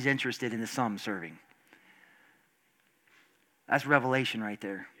 He's interested in the some serving. That's revelation right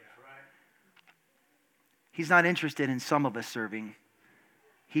there. He's not interested in some of us serving.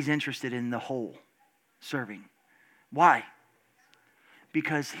 He's interested in the whole serving. Why?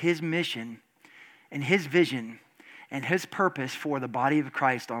 Because his mission and his vision and his purpose for the body of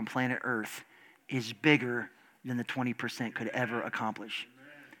Christ on planet Earth is bigger than the 20% could ever accomplish.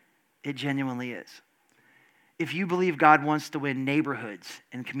 It genuinely is. If you believe God wants to win neighborhoods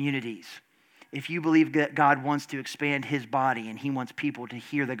and communities, if you believe that God wants to expand his body and he wants people to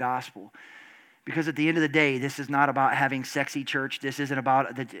hear the gospel, because at the end of the day, this is not about having sexy church. This isn't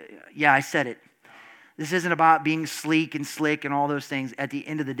about, I said it. This isn't about being sleek and slick and all those things. At the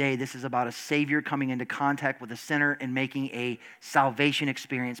end of the day, this is about a Savior coming into contact with a sinner and making a salvation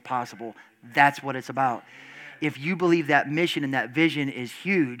experience possible. That's what it's about. If you believe that mission and that vision is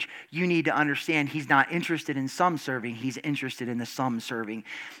huge, you need to understand he's not interested in some serving. He's interested in the some serving.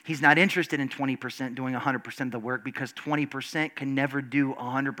 He's not interested in 20% doing 100% of the work because 20% can never do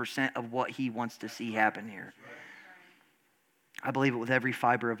 100% of what he wants to see happen here. I believe it with every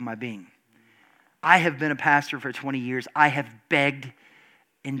fiber of my being. I have been a pastor for 20 years. I have begged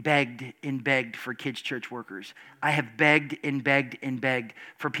and begged and begged for kids' church workers. I have begged and begged and begged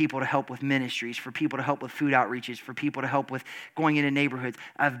for people to help with ministries, for people to help with food outreaches, for people to help with going into neighborhoods.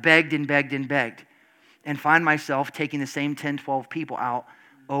 I've begged and begged and begged and find myself taking the same 10, 12 people out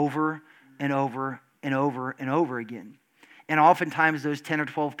over and over and over and over again. And oftentimes those 10 or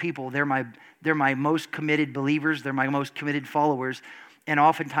 12 people, they're my most committed believers, they're my most committed followers, and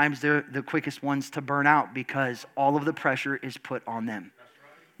oftentimes they're the quickest ones to burn out because all of the pressure is put on them.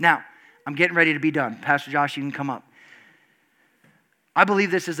 Now, I'm getting ready to be done. Pastor Josh, you can come up. I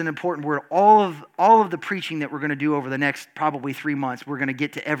believe this is an important word. All of the preaching that we're going to do over the next probably 3 months, we're going to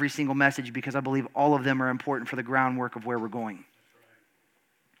get to every single message because I believe all of them are important for the groundwork of where we're going.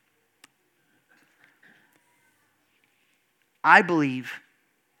 I believe,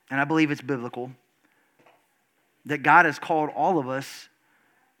 and I believe it's biblical, that God has called all of us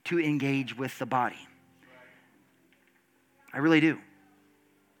to engage with the body. I really do.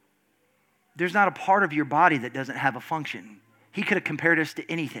 There's not a part of your body that doesn't have a function. He could have compared us to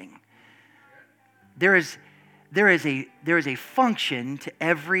anything. There is a function to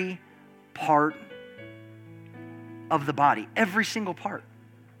every part of the body. Every single part.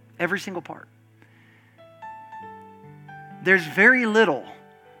 Every single part. There's very little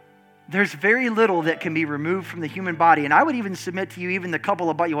that can be removed from the human body. And I would even submit to you, even the couple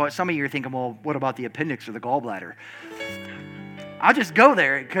of, some of you are thinking, well, what about the appendix or the gallbladder? I'll just go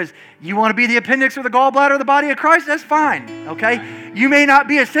there because you want to be the appendix or the gallbladder of the body of Christ? That's fine, okay? You may not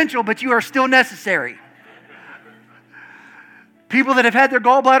be essential, but you are still necessary. People that have had their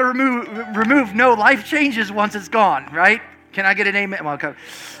gallbladder removed know life changes once it's gone, right? Can I get an amen? Well, okay.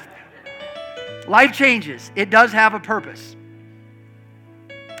 Life changes. It does have a purpose.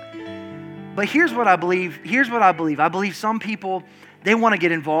 But here's what I believe. I believe some people, they want to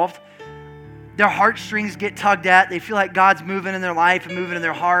get involved. Their heartstrings get tugged at. They feel like God's moving in their life and moving in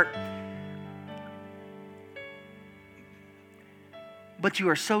their heart. But you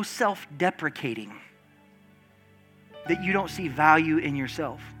are so self-deprecating that you don't see value in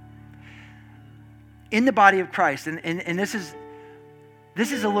yourself. In the body of Christ, and this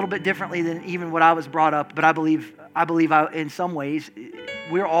is a little bit differently than even what I was brought up, but I believe in some ways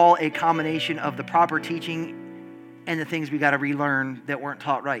we're all a combination of the proper teaching and the things we got to relearn that weren't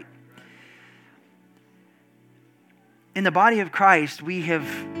taught right. In the body of Christ, we have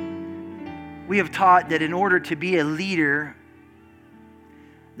taught that in order to be a leader,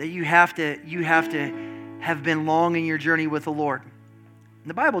 that you have to have been long in your journey with the Lord. And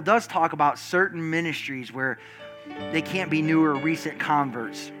the Bible does talk about certain ministries where they can't be new or recent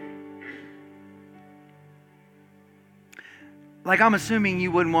converts. Like, I'm assuming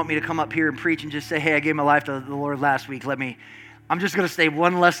you wouldn't want me to come up here and preach and just say, hey, I gave my life to the Lord last week. I'm just going to stay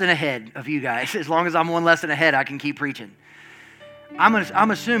one lesson ahead of you guys. As long as I'm one lesson ahead, I can keep preaching. I'm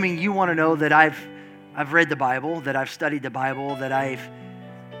assuming you want to know that I've read the Bible, that I've studied the Bible, that I've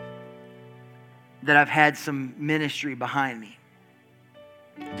had some ministry behind me.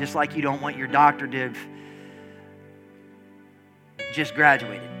 Just like you don't want your doctor to have just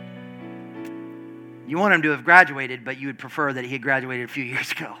graduated. You want him to have graduated, but you would prefer that he had graduated a few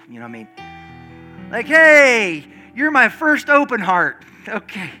years ago. You know what I mean? Like, hey, You're my first open heart.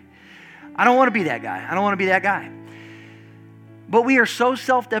 Okay. I don't want to be that guy. I don't want to be that guy. But we are so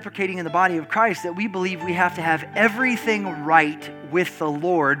self-deprecating in the body of Christ that we believe we have to have everything right with the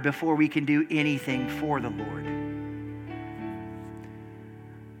Lord before we can do anything for the Lord.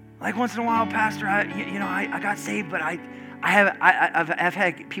 Like once in a while, Pastor, I got saved, but I've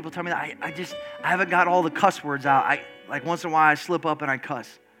had people tell me that I haven't got all the cuss words out. Like once in a while, I slip up and I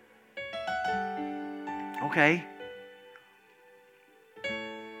cuss. Okay.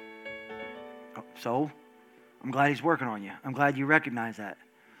 So, I'm glad he's working on you. I'm glad you recognize that.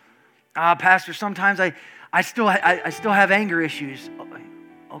 Pastor, sometimes I still have anger issues.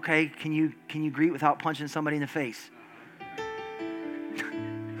 Okay, can you greet without punching somebody in the face?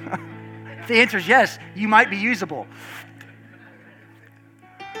 If the answer is yes, you might be usable.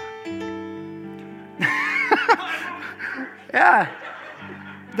 Yeah.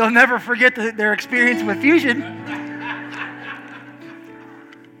 They'll never forget their experience with Fusion.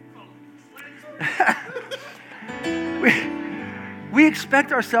 We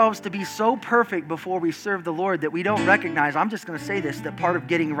expect ourselves to be so perfect before we serve the Lord that we don't recognize, I'm just going to say this, that part of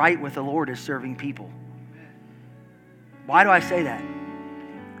getting right with the Lord is serving people. Why do I say that?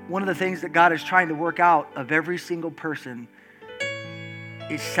 One of the things that God is trying to work out of every single person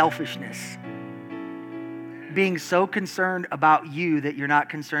is selfishness. Being so concerned about you that you're not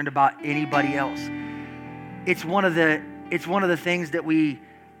concerned about anybody else. It's one of the things that we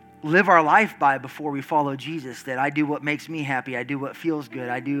live our life by before we follow Jesus, that I do what makes me happy. I do what feels good.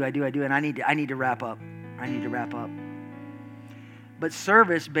 I do, and I need to wrap up. I need to wrap up. But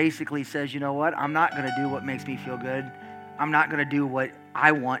service basically says, you know what? I'm not going to do what makes me feel good. I'm not going to do what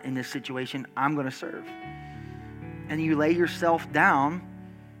I want in this situation. I'm going to serve. And you lay yourself down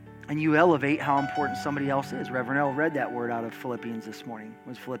and you elevate how important somebody else is. Reverend L read that word out of Philippians this morning. It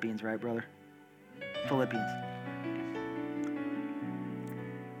was Philippians, right, brother? Philippians.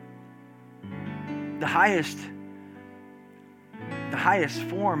 The highest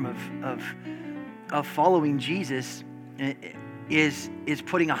form of following Jesus is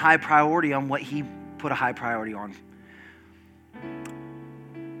putting a high priority on what he put a high priority on.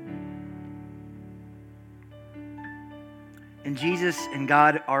 And Jesus and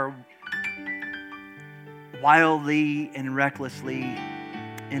God are wildly and recklessly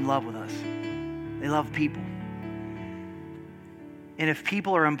in love with us. They love people. And if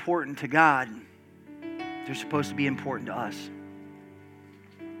people are important to God, they're supposed to be important to us.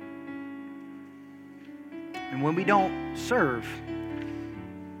 And when we don't serve,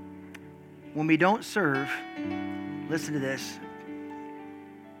 listen to this.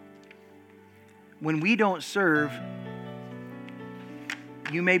 When we don't serve,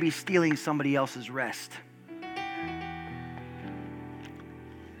 you may be stealing somebody else's rest.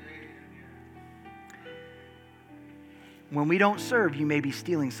 When we don't serve, you may be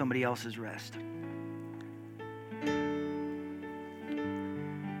stealing somebody else's rest.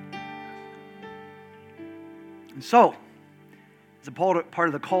 And so, as a part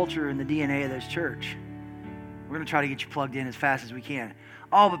of the culture and the DNA of this church, we're going to try to get you plugged in as fast as we can.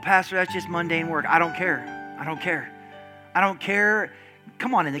 Oh, but Pastor, that's just mundane work. I don't care.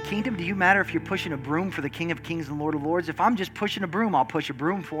 Come on, in the kingdom, do you matter if you're pushing a broom for the King of Kings and Lord of Lords? If I'm just pushing a broom, I'll push a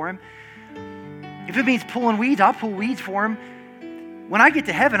broom for him. If it means pulling weeds, I'll pull weeds for him. When I get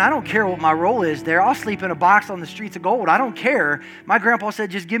to heaven, I don't care what my role is there. I'll sleep in a box on the streets of gold. I don't care. My grandpa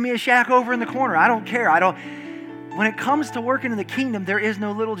said, just give me a shack over in the corner. I don't care. When it comes to working in the kingdom, there is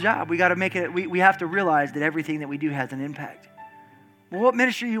no little job. We got to make it. We have to realize that everything that we do has an impact. Well, what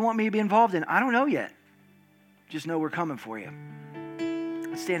ministry you want me to be involved in? I don't know yet. Just know we're coming for you.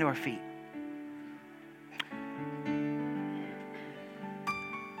 Let's stand to our feet.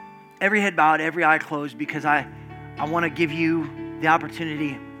 Every head bowed, every eye closed, because I want to give you the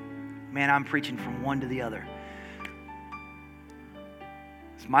opportunity. Man, I'm preaching from one to the other.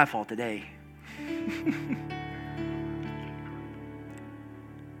 It's my fault today.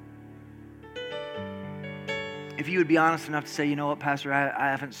 If you would be honest enough to say, you know what, Pastor, I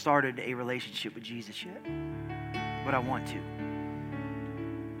haven't started a relationship with Jesus yet, but I want to.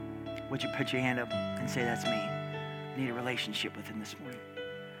 Would you put your hand up and say, that's me? I need a relationship with him this morning.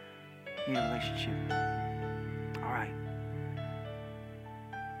 Need a relationship. All right.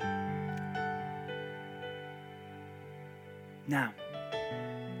 Now,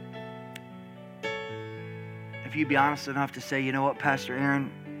 if you'd be honest enough to say, you know what, Pastor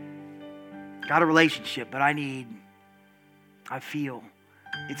Aaron, got a relationship, but I feel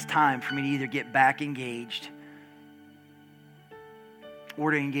it's time for me to either get back engaged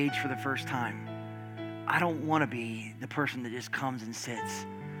or to engage for the first time. I don't want to be the person that just comes and sits.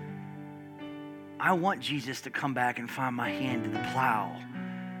 I want Jesus to come back and find my hand to the plow.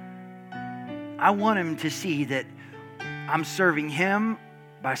 I want him to see that I'm serving him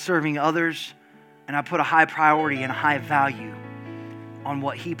by serving others, and I put a high priority and a high value on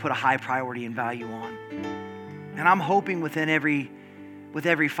what he put a high priority and value on. And I'm hoping with every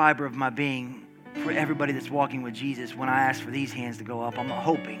fiber of my being, for everybody that's walking with Jesus, when I ask for these hands to go up, I'm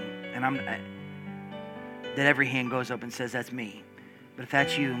hoping that every hand goes up and says, that's me. But if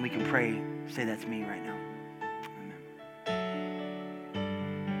that's you and we can pray, say that's me right now.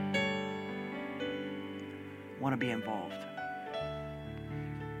 Want to be involved.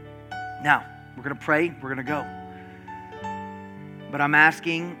 Now, we're going to pray, we're going to go. But I'm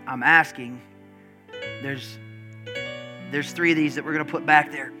asking, there's 3 of these that we're going to put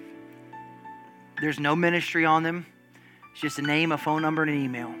back there. There's no ministry on them. It's just a name, a phone number, and an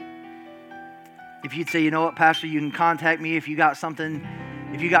email. If you'd say, you know what, Pastor, you can contact me if you got something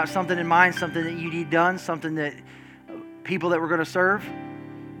in mind, something that you need done, something that people that we're going to serve,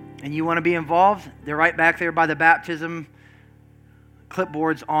 and you want to be involved, they're right back there by the baptism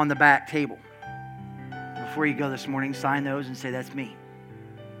clipboards on the back table. Before you go this morning, sign those and say, that's me.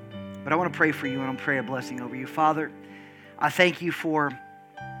 But I want to pray for you, and I'll pray a blessing over you. Father, I thank you for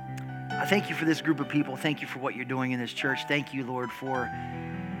this group of people. Thank you for what you're doing in this church. Thank you, Lord, for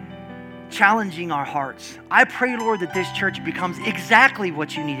challenging our hearts. I pray, Lord, that this church becomes exactly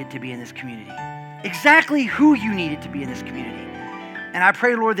what you need it to be in this community. Exactly who you need it to be in this community. And I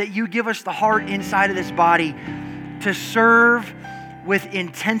pray, Lord, that you give us the heart inside of this body to serve with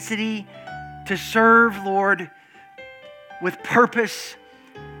intensity, to serve, Lord, with purpose,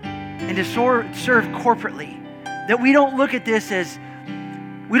 and to serve corporately. That we don't look at this as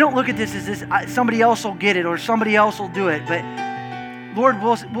this, somebody else will get it or somebody else will do it. But Lord,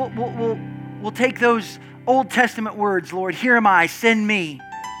 we'll take those Old Testament words, Lord, here am I, send me.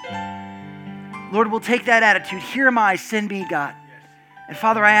 Lord, we'll take that attitude, here am I, send me, God. And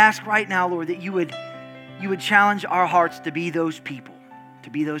Father, I ask right now, Lord, that you would challenge our hearts to be those people,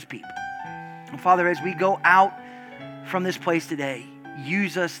 And Father, as we go out from this place today,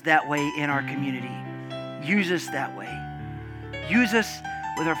 use us that way in our community. Use us that way. Use us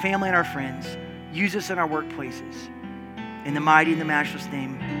with our family and our friends. Use us in our workplaces. In the mighty and the matchless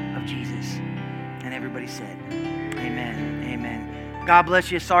name of Jesus. And everybody said, amen, amen. God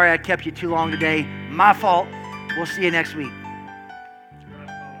bless you. Sorry I kept you too long today. My fault. We'll see you next week.